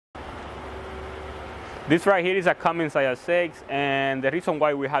This right here is a Cummins ISX, and the reason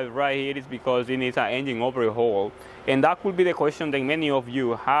why we have it right here is because it needs an engine overhaul. And that could be the question that many of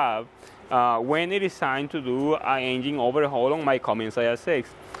you have when it is time to do an engine overhaul on my Cummins ISX.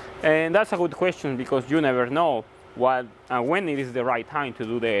 And that's a good question because you never know when it is the right time to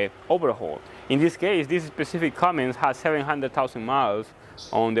do the overhaul. In this case, this specific Cummins has 700,000 miles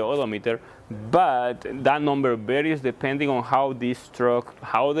on the odometer, but that number varies depending on how this truck,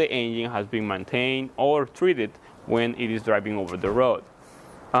 how the engine has been maintained or treated when it is driving over the road.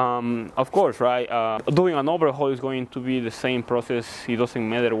 Of course, right, doing an overhaul is going to be the same process. It doesn't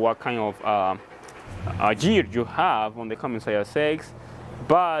matter what kind of gear you have on the Cummins ISX,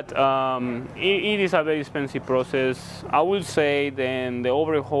 but it is a very expensive process. I would say then the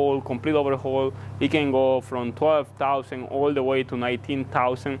overhaul, complete overhaul, it can go from 12,000 all the way to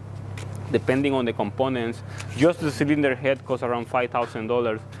 19,000, depending on the components. Just the cylinder head costs around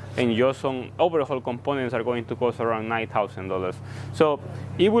 $5,000, and just some overhaul components are going to cost around $9,000. So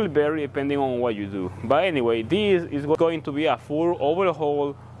it will vary depending on what you do. But anyway, this is going to be a full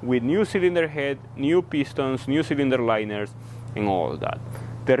overhaul with new cylinder head, new pistons, new cylinder liners, and all that.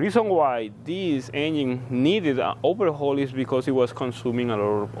 The reason why this engine needed an overhaul is because it was consuming a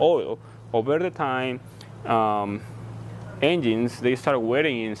lot of oil. Over the time, engines, they start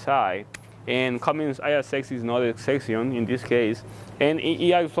wearing inside, and Cummins ISX is not an exception in this case, and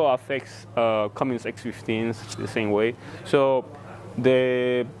it also affects Cummins X15s the same way. So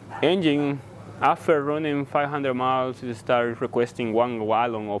the engine, after running 500 miles, it starts requesting 1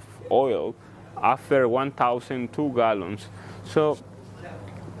 gallon of oil. After 1,000, 2 gallons. So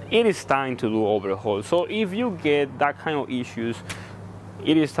it is time to do overhaul. So if you get that kind of issues,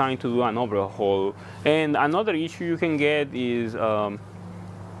 it is time to do an overhaul. And another issue you can get is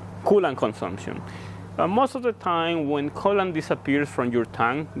coolant consumption. Most of the time, when coolant disappears from your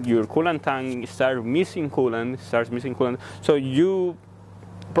tank, your coolant tank starts missing coolant. So you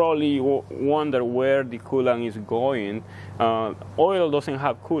probably wonder where the coolant is going. Oil doesn't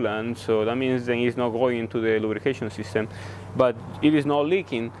have coolant, so that means then it's not going into the lubrication system, but it is not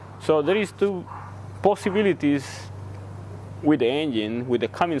leaking. So there is two possibilities with the engine, with the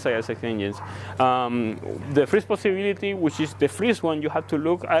Cummins ISX engines. The first possibility, which is the first one you have to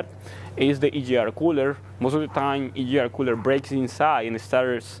look at, is the EGR cooler. Most of the time, EGR cooler breaks inside and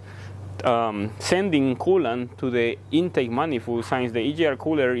starts sending coolant to the intake manifold, since the EGR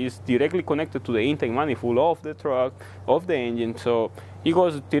cooler is directly connected to the intake manifold of the truck, of the engine. So it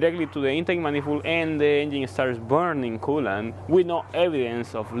goes directly to the intake manifold and the engine starts burning coolant with no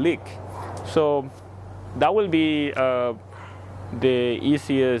evidence of leak. So that will be the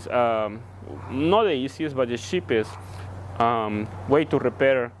easiest, not the easiest, but the cheapest way to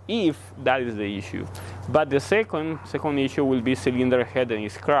repair if that is the issue. But the second issue will be cylinder head and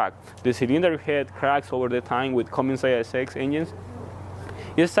its crack. The cylinder head cracks over the time with Cummins ISX engines.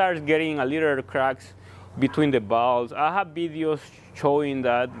 It starts getting a little cracks between the valves. I have videos showing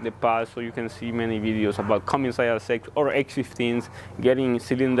that in the past, so you can see many videos about Cummins ISX or X15s getting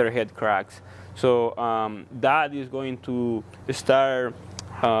cylinder head cracks. So that is going to start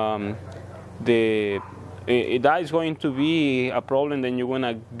that is going to be a problem. Then you're going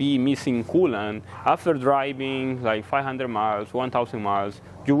to be missing coolant. After driving like 500 miles, 1,000 miles,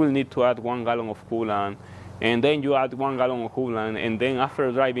 you will need to add 1 gallon of coolant, and then you add 1 gallon of coolant, and then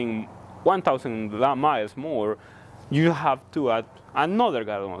after driving 1,000 miles more, you have to add another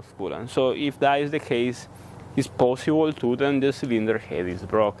gallon of coolant. So if that is the case, it's possible too then the cylinder head is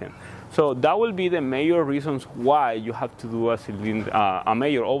broken. So that will be the major reasons why you have to do a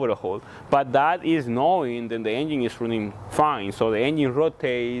major overhaul. But that is knowing that the engine is running fine. So the engine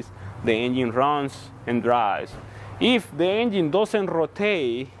rotates, the engine runs and drives. If the engine doesn't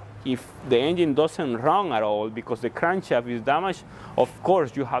rotate, if the engine doesn't run at all because the crankshaft is damaged, of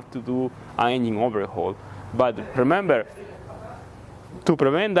course you have to do an engine overhaul. But remember, to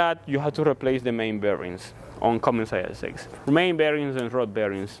prevent that, you have to replace the main bearings on Cummins ISX. Main bearings and rod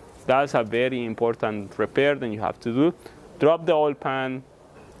bearings. That's a very important repair that you have to do. Drop the oil pan,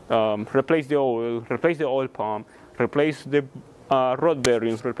 replace the oil, replace the oil pump, replace the rod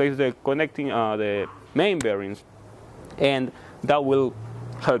bearings, replace the connecting the main bearings, and that will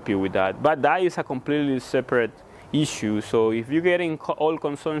help you with that. But that is a completely separate issue. So if you're getting oil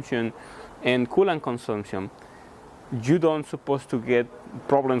consumption and coolant consumption, you don't supposed to get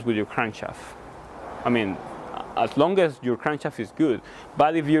problems with your crankshaft. I mean, as long as your crankshaft is good.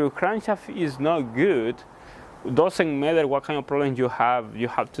 But if your crankshaft is not good, it doesn't matter what kind of problem you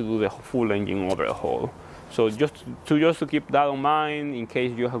have to do the full engine overhaul. So just to keep that in mind, in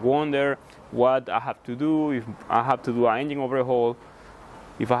case you have wonder what I have to do, if I have to do an engine overhaul,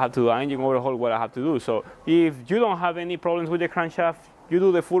 If I have to do an engine overhaul, what I have to do. So if you don't have any problems with the crankshaft, you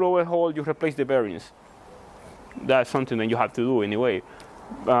do the full overhaul, you replace the bearings. That's something that you have to do anyway.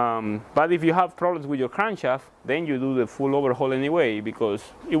 But if you have problems with your crankshaft, then you do the full overhaul anyway, because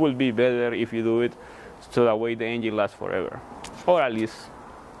it will be better if you do it so that way the engine lasts forever, or at least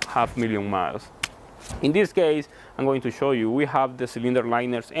 500,000 miles. In this case, I'm going to show you, we have the cylinder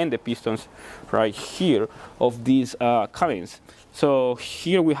liners and the pistons right here of these Cummins. So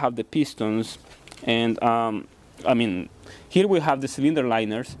here we have the pistons, and here we have the cylinder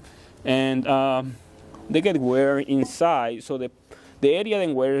liners, and they get wear inside. So the area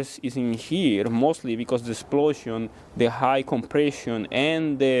that wears is in here, mostly because the explosion, the high compression,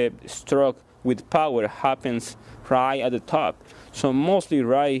 and the stroke with power happens right at the top. So mostly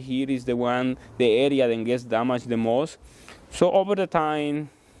right here is the area that gets damaged the most. So over the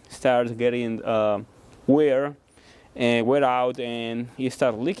time, starts getting wear out, and you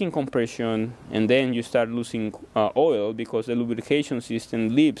start leaking compression, and then you start losing oil, because the lubrication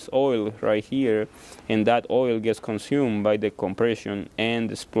system leaves oil right here, and that oil gets consumed by the compression and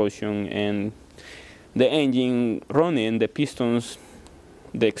the explosion and the engine running, the pistons,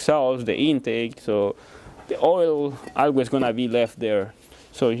 the exhaust, the intake. So the oil always gonna be left there.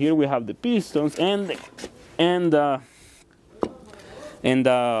 So here we have the pistons and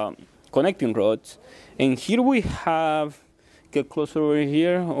connecting rods, and here we have, get closer over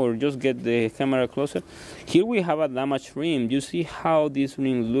here, or just get the camera closer. Here we have a damaged rim. You see how this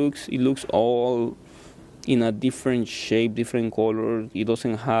rim looks? It looks all in a different shape, different color. It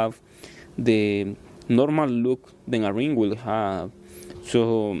doesn't have the normal look that a ring will have.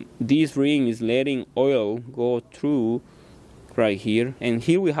 So this ring is letting oil go through right here, and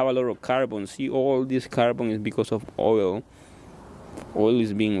here we have a lot of carbon. See, all this carbon is because of oil. Oil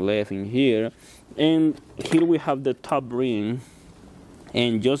is being left in here, and here we have the top ring,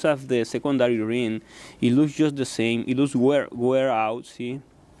 and just as the secondary ring, it looks just the same. It looks wear out. See,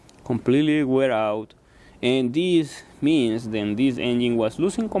 completely wear out, and this means then this engine was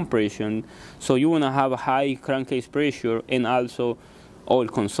losing compression. So you want to have a high crankcase pressure and also oil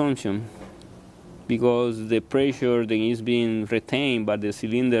consumption, because the pressure that is being retained by the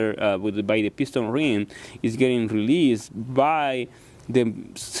cylinder, by the piston ring, is getting released by the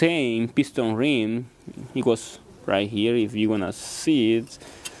same piston ring. It goes right here. If you want to see it,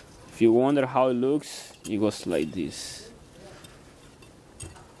 if you wonder how it looks, it goes like this.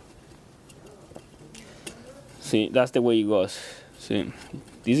 See, that's the way it goes. See,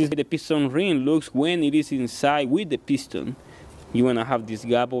 this is the piston ring looks when it is inside with the piston. You want to have this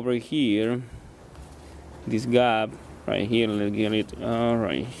gap over here, this gap right here. Let's get it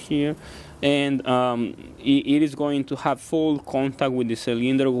right here, and it is going to have full contact with the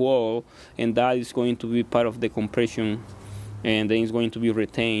cylinder wall, and that is going to be part of the compression, and then it's going to be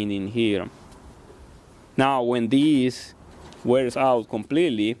retained in here. Now when this wears out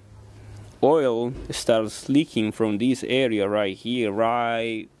completely, oil starts leaking from this area right here,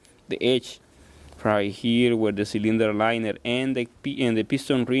 right the edge right here where the cylinder liner and the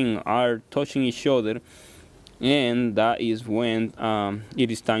piston ring are touching each other, and that is when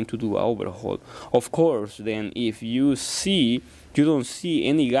it is time to do an overhaul. Of course, then if you don't see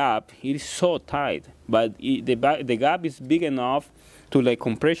any gap, it is so tight, but the gap is big enough to let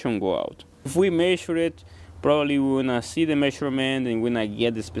compression go out. If we measure it, probably we're gonna see the measurement and we're gonna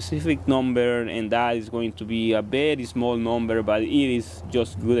get the specific number, and that is going to be a very small number, but it is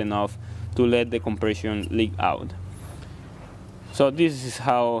just good enough to let the compression leak out. So this is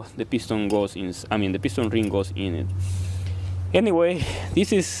how the piston goes in. The piston ring goes in it. Anyway,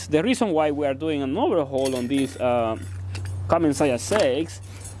 this is the reason why we are doing an overhaul on this Cummins ISX.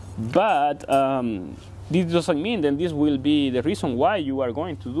 But this doesn't mean that this will be the reason why you are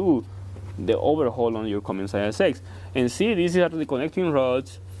going to do the overhaul on your Cummins ISX. And see, these are the connecting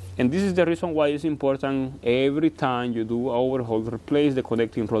rods. And this is the reason why it's important every time you do overhaul, replace the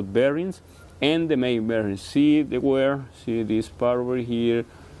connecting rod bearings and the main bearings. See the wear, see this part over here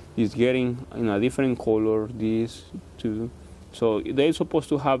is getting in a different color, these two. So they're supposed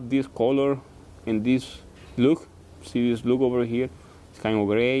to have this color and this look. See this look over here, it's kind of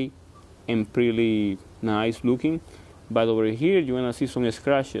gray and pretty nice looking. But over here you wanna see some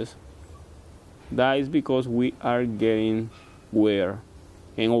scratches. That is because we are getting wear.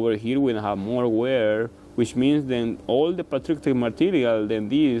 And over here we have more wear, which means then all the protective material that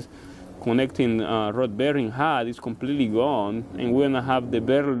this connecting rod bearing had is completely gone, and we're gonna have the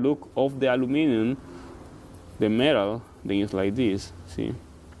bare look of the aluminum, the metal, then it's like this, see?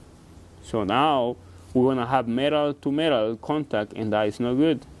 So now we're gonna have metal to metal contact, and that is not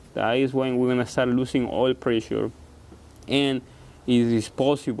good. That is when we're gonna start losing oil pressure, and it is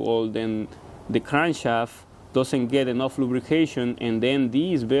possible then the crankshaft doesn't get enough lubrication, and then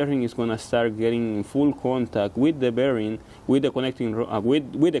this bearing is going to start getting in full contact with the bearing, with the connecting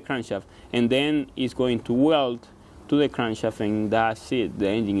with the crankshaft, and then it's going to weld to the crankshaft, and that's it, the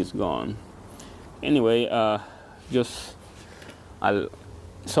engine is gone. Anyway, just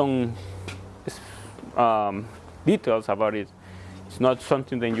some details about it. It's not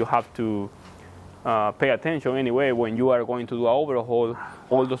something that you have to pay attention anyway. When you are going to do an overhaul,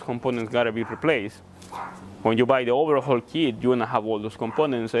 all those components gotta be replaced. When you buy the overhaul kit, you're gonna have all those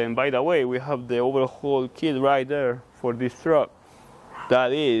components. And by the way, we have the overhaul kit right there for this truck.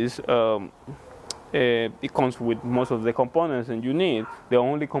 That is, it comes with most of the components that you need. The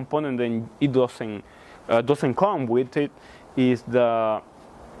only component that it doesn't come with it is the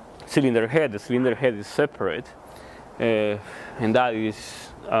cylinder head. The cylinder head is separate, and that is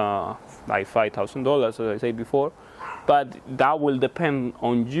like $5,000, as I said before. But that will depend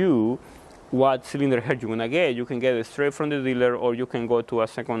on you what cylinder head you're gonna get. You can get it straight from the dealer, or you can go to a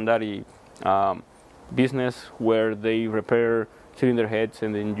secondary business where they repair cylinder heads,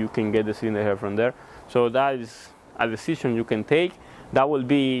 and then you can get the cylinder head from there. So that is a decision you can take. That will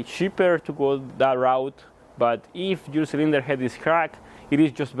be cheaper to go that route, but if your cylinder head is cracked, it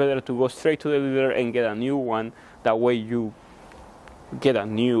is just better to go straight to the dealer and get a new one. That way you get a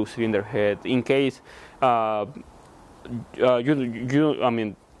new cylinder head in case that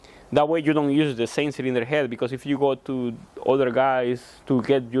way you don't use the same cylinder head, because if you go to other guys to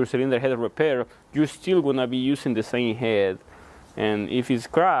get your cylinder head repaired, you're still gonna be using the same head. And if it's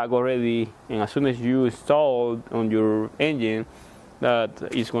cracked already, and as soon as you install on your engine, that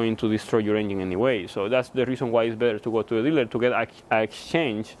is going to destroy your engine anyway. So that's the reason why it's better to go to the dealer to get an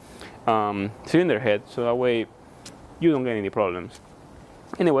exchange cylinder head, so that way you don't get any problems.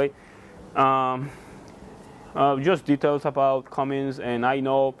 Anyway, just details about Cummins, and I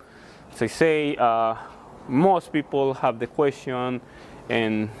know, as I say, most people have the question,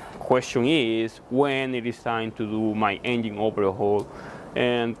 and question is when it is time to do my engine overhaul.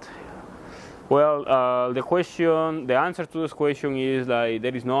 And well, the answer to this question is like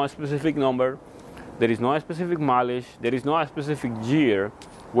there is no specific number, there is no specific mileage, there is no specific year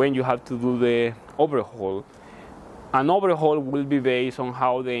when you have to do the overhaul. An overhaul will be based on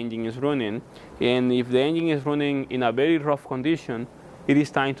how the engine is running, and if the engine is running in a very rough condition, it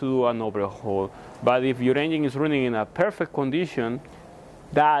is time to do an overhaul. But if your engine is running in a perfect condition,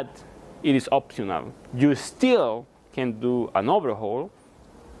 that it is optional. You still can do an overhaul,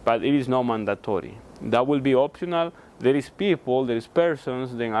 but it is not mandatory. That will be optional. There is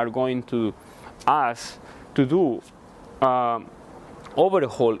persons that are going to ask to do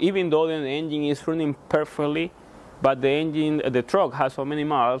overhaul, even though the engine is running perfectly, but the truck has so many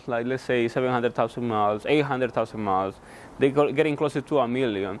miles, like let's say 700,000 miles, 800,000 miles, they're getting closer to 1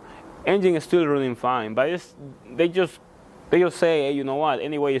 million. Engine is still running fine, but they just say, hey, you know what,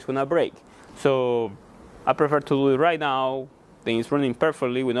 anyway it's gonna break. So I prefer to do it right now. Then it's running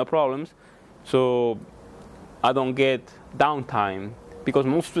perfectly with no problems, so I don't get downtime, because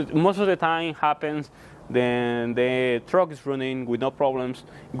most of the time happens, then the truck is running with no problems,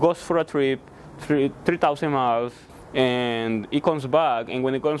 goes for a trip, 3,000 miles, and it comes back, and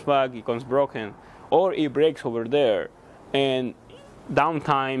when it comes back, it comes broken, or it breaks over there, and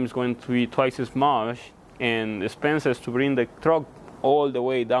downtime is going to be twice as much, and expenses to bring the truck all the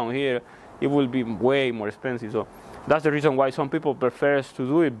way down here, it will be way more expensive. So that's the reason why some people prefer to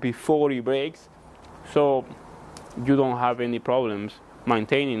do it before it breaks, so you don't have any problems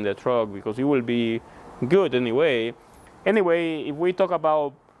maintaining the truck, because it will be good anyway. Anyway, if we talk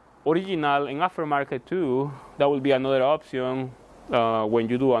about original and aftermarket too, that will be another option when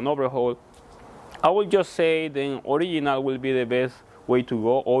you do an overhaul. I will just say then original will be the best way to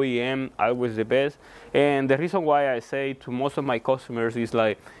go. OEM always the best, and the reason why I say to most of my customers is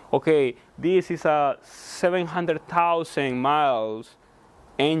like, okay, this is a 700,000 miles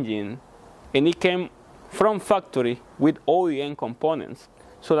engine, and it came from factory with OEM components.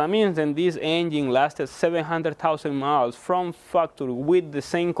 So that means that this engine lasted 700,000 miles from factory with the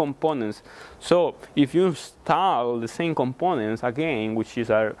same components. So if you install the same components again, which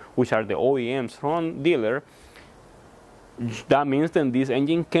are the OEMs from dealer, that means that this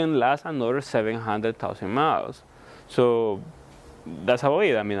engine can last another 700,000 miles. So that's how it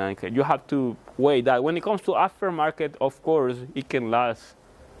is. I mean, you have to weigh that. When it comes to aftermarket, of course, it can last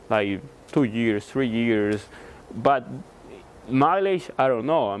like 2 years, 3 years, but mileage, I don't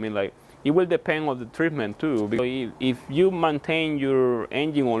know. I mean, like, it will depend on the treatment too, because if you maintain your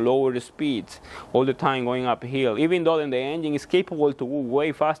engine on lower speeds all the time going uphill, even though then the engine is capable to go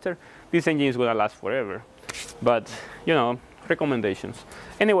way faster, this engine is going to last forever. But you know, recommendations.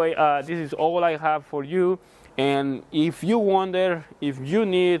 Anyway, this is all I have for you. And if you wonder if you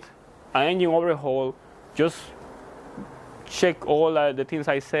need an engine overhaul, just check all the things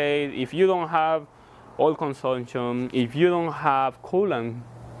I say. If you don't have oil consumption, if you don't have coolant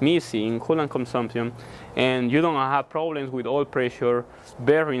missing, coolant consumption, and you don't have problems with oil pressure,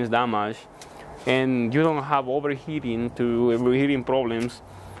 bearings damage, and you don't have overheating problems,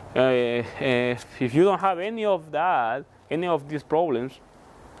 if you don't have any of that, any of these problems,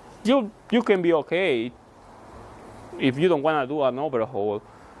 you can be okay. If you don't want to do an overhaul,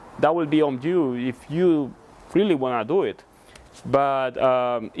 that will be on you if you really want to do it. But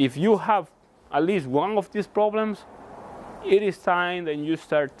if you have at least one of these problems, it is time that you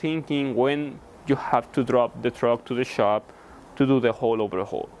start thinking when you have to drop the truck to the shop to do the whole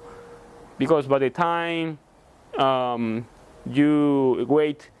overhaul. Because by the time you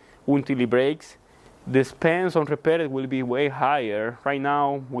wait until it breaks, the expense on repair will be way higher. Right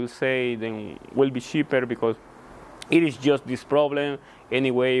now, we'll say then will be cheaper because it is just this problem.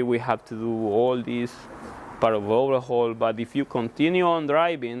 Anyway, we have to do all this part of overhaul. But if you continue on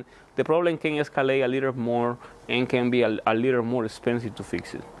driving, the problem can escalate a little more and can be a little more expensive to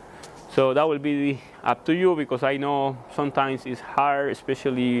fix it. So that will be up to you, because I know sometimes it's hard,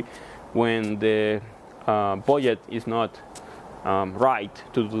 especially when the budget is not right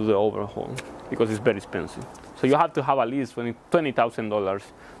to do the overhaul, because it's very expensive. So you have to have at least $20,000 to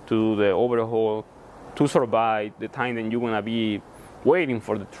do the overhaul to survive the time that you're going to be waiting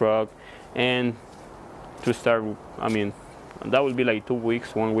for the truck and to start. I mean, that will be like 2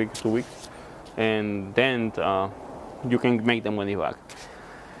 weeks, 1 week, 2 weeks, and then you can make the money back.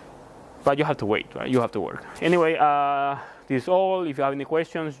 But you have to wait, right? You have to work. Anyway, this is all. If you have any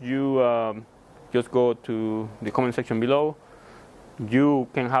questions, you just go to the comment section below. You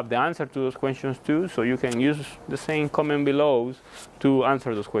can have the answer to those questions too, so you can use the same comment below to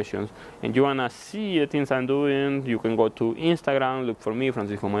answer those questions. And you wanna see the things I'm doing, you can go to Instagram, look for me,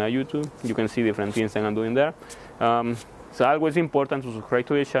 franciscoamaya YouTube. You can see different things that I'm doing there. It's always important to subscribe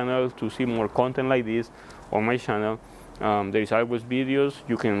to the channel to see more content like this on my channel. There is always videos.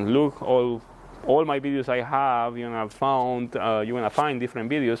 You can look all my videos I have. You're gonna find different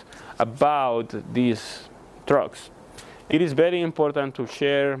videos about these trucks. It is very important to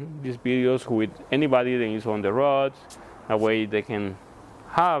share these videos with anybody that is on the road. That way they can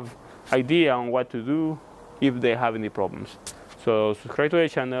have idea on what to do if they have any problems. So subscribe to the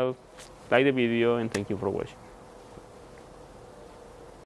channel, like the video, and thank you for watching.